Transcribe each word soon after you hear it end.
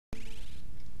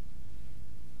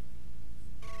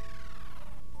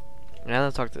Now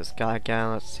let's talk to this guy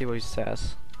again. Let's see what he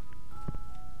says.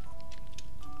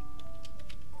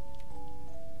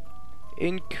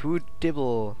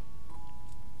 Incredible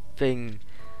thing.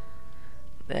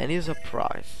 Then here's a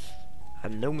prize. A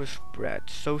gnomish bread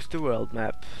shows the world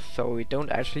map, so we don't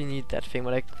actually need that thing,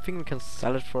 but I think we can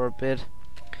sell it for a bit.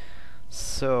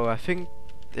 So I think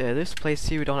this place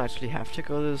here, we don't actually have to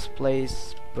go to this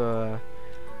place, but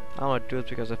I want to do it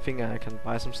because I think I can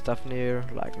buy some stuff near,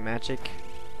 like magic.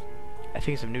 I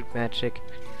think some new magic.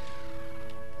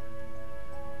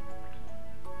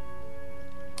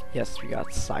 Yes, we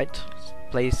got site,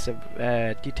 place,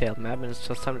 detailed map, and it's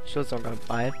just some so I'm gonna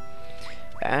buy it.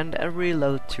 And every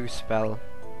level 2 spell.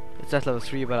 It says level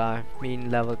 3, but I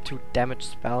mean level 2 damage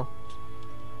spell.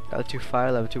 Level 2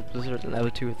 fire, level 2 blizzard, and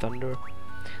level 2 thunder.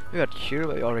 We got cure,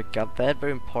 but we already got that.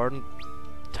 Very important.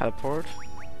 Teleport.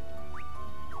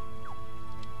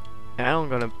 And I'm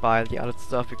gonna buy the other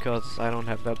stuff because I don't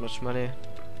have that much money.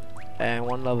 And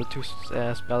one level 2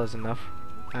 spell is enough,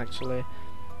 actually.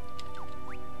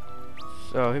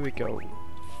 So here we go.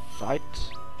 Fight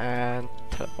and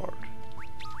teleport.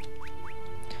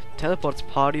 Teleports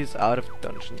parties out of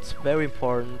dungeons. Very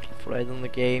important for later in the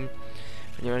game.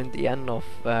 When you're in the end of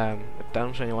a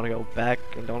dungeon, you want to go back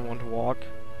and don't want to walk.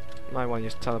 You might want to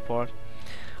use teleport.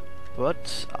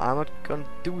 But I'm not gonna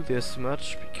do this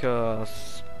much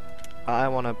because I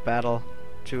want to battle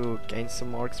to gain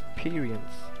some more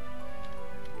experience.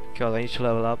 Because I need to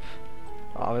level up,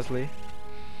 obviously.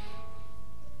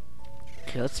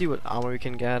 Okay, let's see what armor we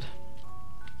can get.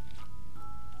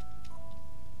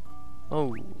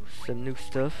 Oh, some new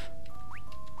stuff.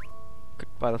 Could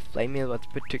buy the flame meal, but it's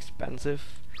a bit too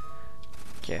expensive.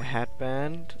 Okay, a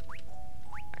headband,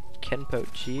 a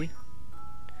Kenpo G,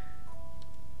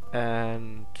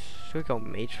 and should we go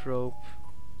mage robe?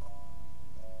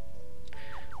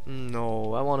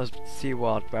 No, I want to see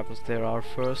what weapons there are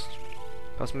first,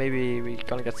 because maybe we're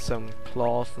gonna get some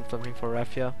claws and something for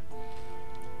Raffia.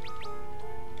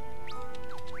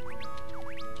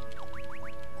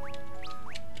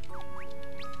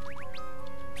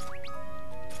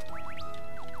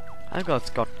 I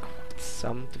got quite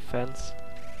some defense.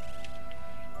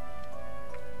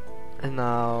 And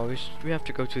now we have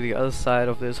to go to the other side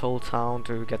of this whole town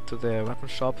to get to the weapon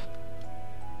shop.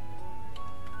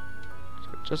 So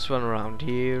just run around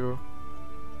here.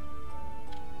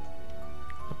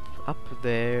 Up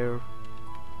there.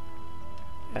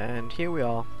 And here we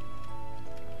are.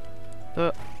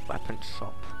 The weapon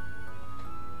shop.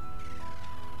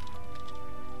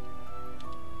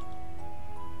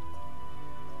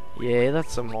 Yeah,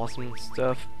 that's some awesome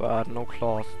stuff, but no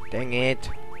claws. Dang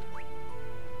it.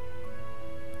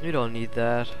 You don't need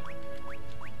that.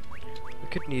 We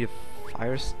could need a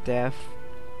fire staff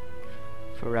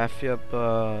for Raffia,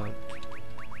 but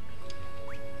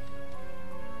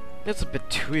it's a bit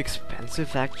too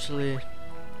expensive actually.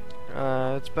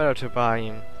 It's better to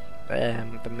buy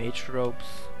the mage robes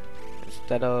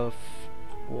instead of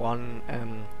one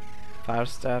fire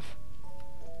staff.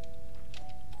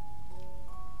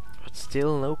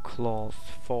 Still no cloth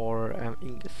for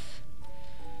Ingus.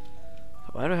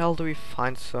 Where the hell do we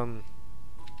find some?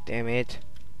 Damn it.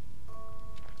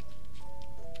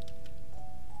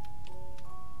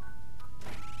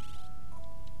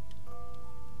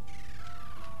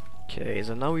 Okay,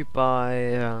 so now we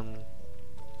buy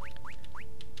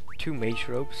 2 mage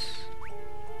robes.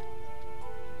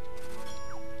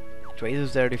 It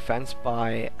raises their defense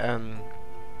by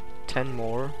 10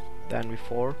 more than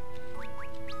before.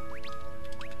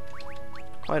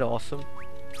 Quite awesome.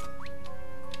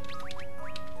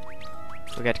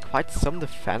 We get quite some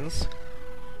defense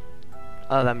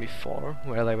other than before,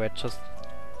 where they were just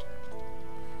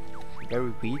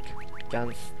very weak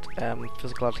against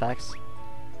physical attacks.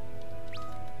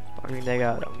 Sparkling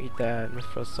dagger, don't need that.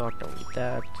 Mithril sword, don't need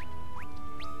that.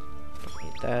 Don't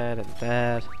need that and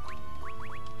that.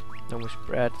 No more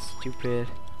spread, stupid.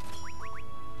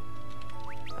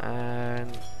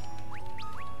 And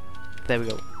there we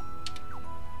go.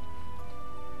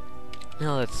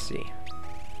 Now let's see.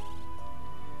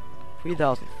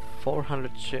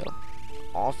 3,400 chill.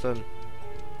 Awesome.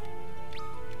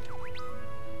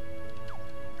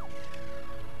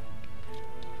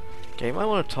 Okay, I might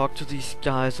want to talk to these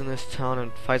guys in this town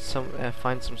and find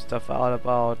some stuff out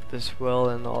about this well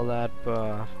and all that,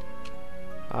 but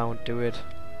I won't do it.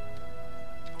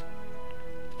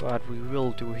 But we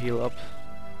will do heal up.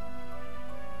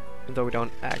 Even though we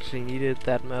don't actually need it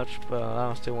that much, but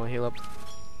I still want to heal up.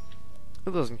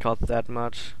 It doesn't cost that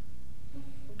much.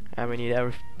 And we need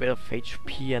every bit of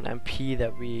HP and MP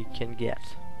that we can get.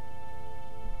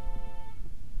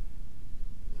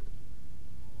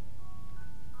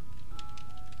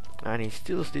 And he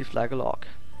still sleeps like a log.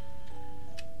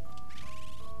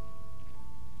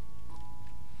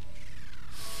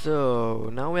 So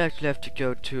now we actually have to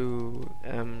go to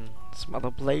some other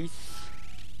place,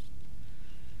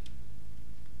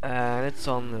 and it's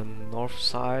on the north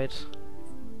side,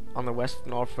 on the west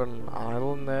northern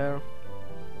island there,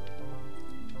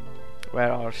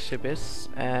 where our ship is.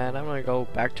 And I'm gonna go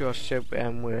back to our ship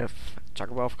with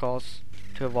Chocobo, of course,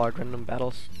 to avoid random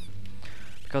battles,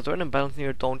 because random battles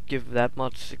here don't give that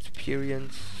much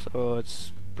experience, so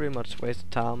it's pretty much a waste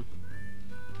of time.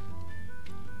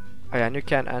 Oh yeah, and you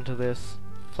can't enter this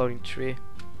floating tree.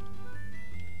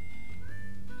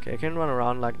 Okay, I can run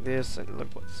around like this and look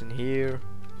what's in here.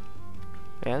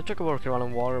 Yeah, the Chocobo can run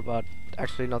on water, but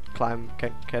actually not climb.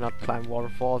 Cannot climb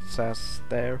waterfalls, it says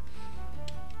there.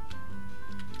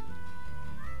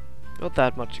 Not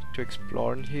that much to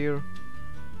explore in here.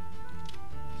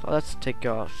 So let's take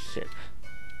our ship.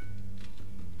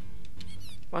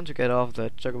 Once you get off,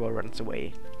 the Chocobo runs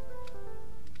away.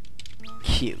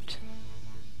 Cute.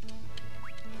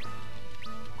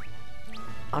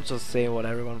 I'm just saying what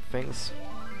everyone thinks.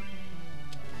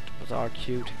 Those are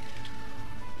cute.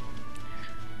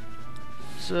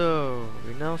 So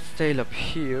we now sail up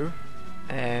here,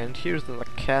 and here's the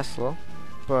castle,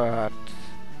 but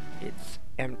it's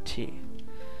empty.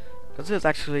 Because it's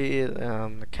actually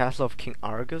the castle of King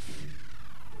Argus.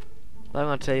 But I'm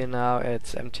gonna tell you now,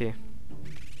 it's empty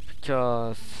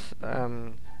because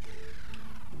the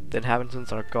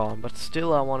inhabitants are gone. But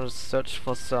still, I want to search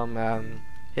for some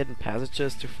hidden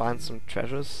passages to find some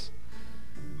treasures.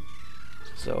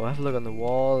 So have a look on the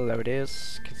wall, there it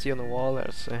is. You can see on the wall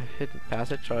there's a hidden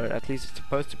passage, or at least it's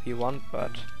supposed to be one,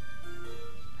 but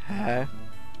not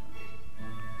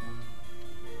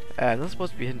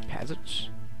supposed to be a hidden passage.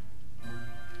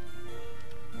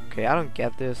 Okay, I don't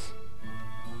get this.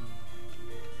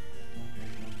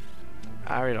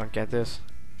 I really don't get this.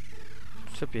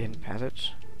 Should be a hidden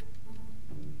passage.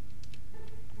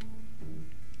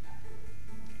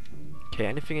 Okay,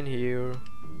 anything in here?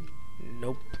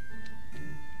 Nope.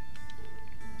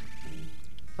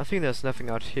 I think there's nothing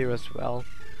out here as well.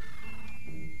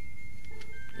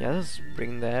 Yeah, there's a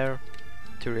spring there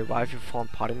to revive your fallen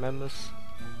party members.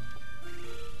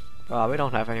 We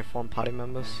don't have any fallen party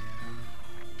members.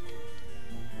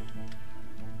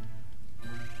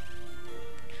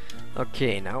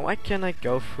 Okay, now why can't I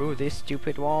go through this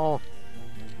stupid wall?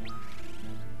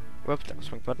 Whoops, that was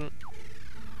the wrong button.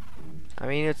 I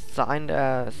mean, it's signed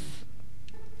as,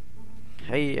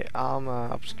 hey,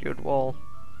 obscured wall.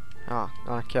 Ah,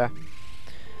 okay.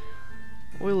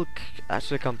 We'll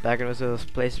actually come back and visit this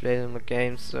place later in the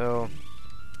game, so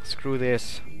screw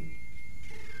this.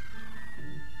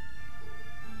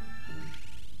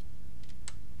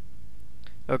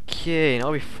 Okay,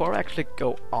 now before I actually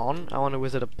go on, I want to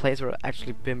visit a place where I've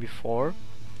actually been before,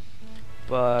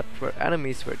 but where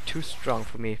enemies were too strong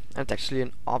for me. And it's actually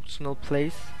an optional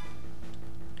place.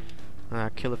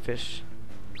 Kill a fish.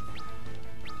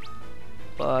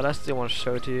 But I still want to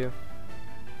show it to you,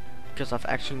 because I've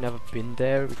actually never been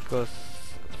there, because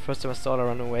the first time I saw it I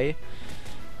ran away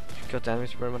because the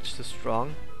enemies were much too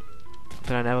strong.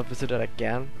 But I never visited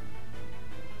again.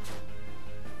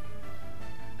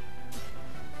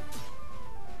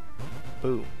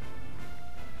 Boom.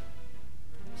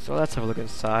 So let's have a look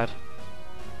inside.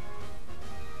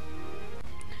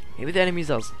 Maybe the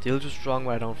enemies are still too strong,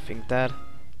 but I don't think that.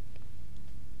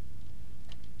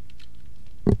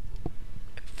 I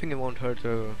think it won't hurt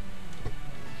to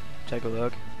take a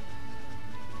look.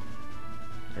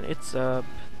 And it's up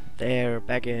there,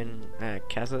 back in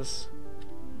Casas.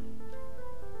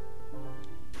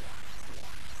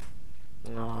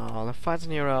 Oh, the fights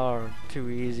in here are too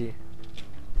easy.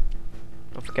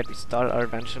 Don't forget we started our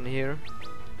adventure in here.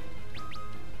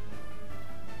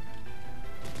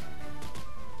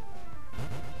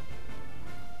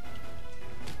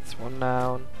 It's one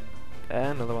down,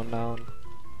 and another one down.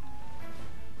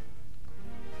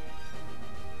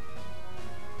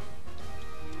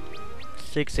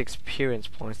 Six experience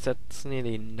points, that's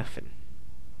nearly nothing.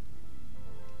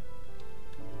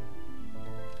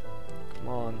 Come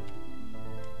on.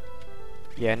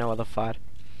 Yeah, no other fight.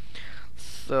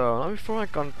 So, now before I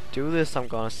can do this, I'm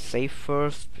gonna save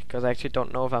first, because I actually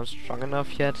don't know if I'm strong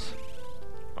enough yet.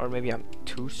 Or maybe I'm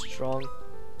too strong,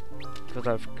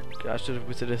 because I should have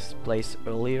visited this place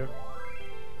earlier.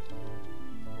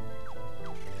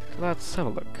 Let's have a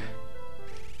look.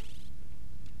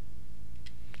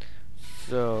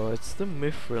 So, it's the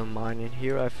Mithril mine in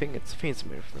here. I think it's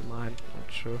Mithril mine,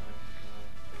 not sure.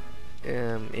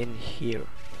 In here.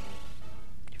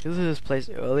 If you visit this place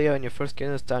earlier and your first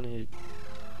game is done, you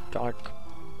gotta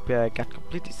got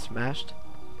completely smashed.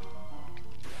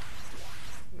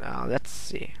 Now let's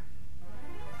see.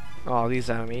 Oh, these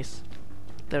enemies.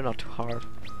 They're not too hard.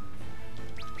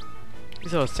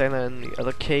 These are the same in the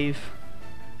other cave.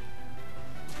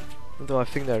 Though I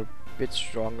think they're a bit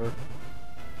stronger.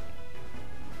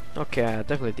 Okay,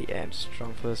 definitely the end's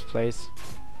strong for this place.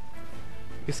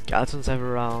 These skeletons have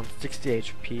around 60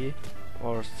 HP.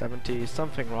 Or 70,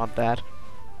 something around that.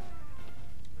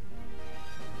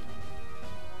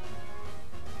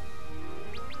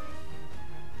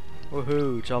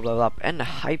 Woohoo, job level up. And a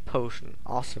high potion.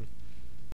 Awesome.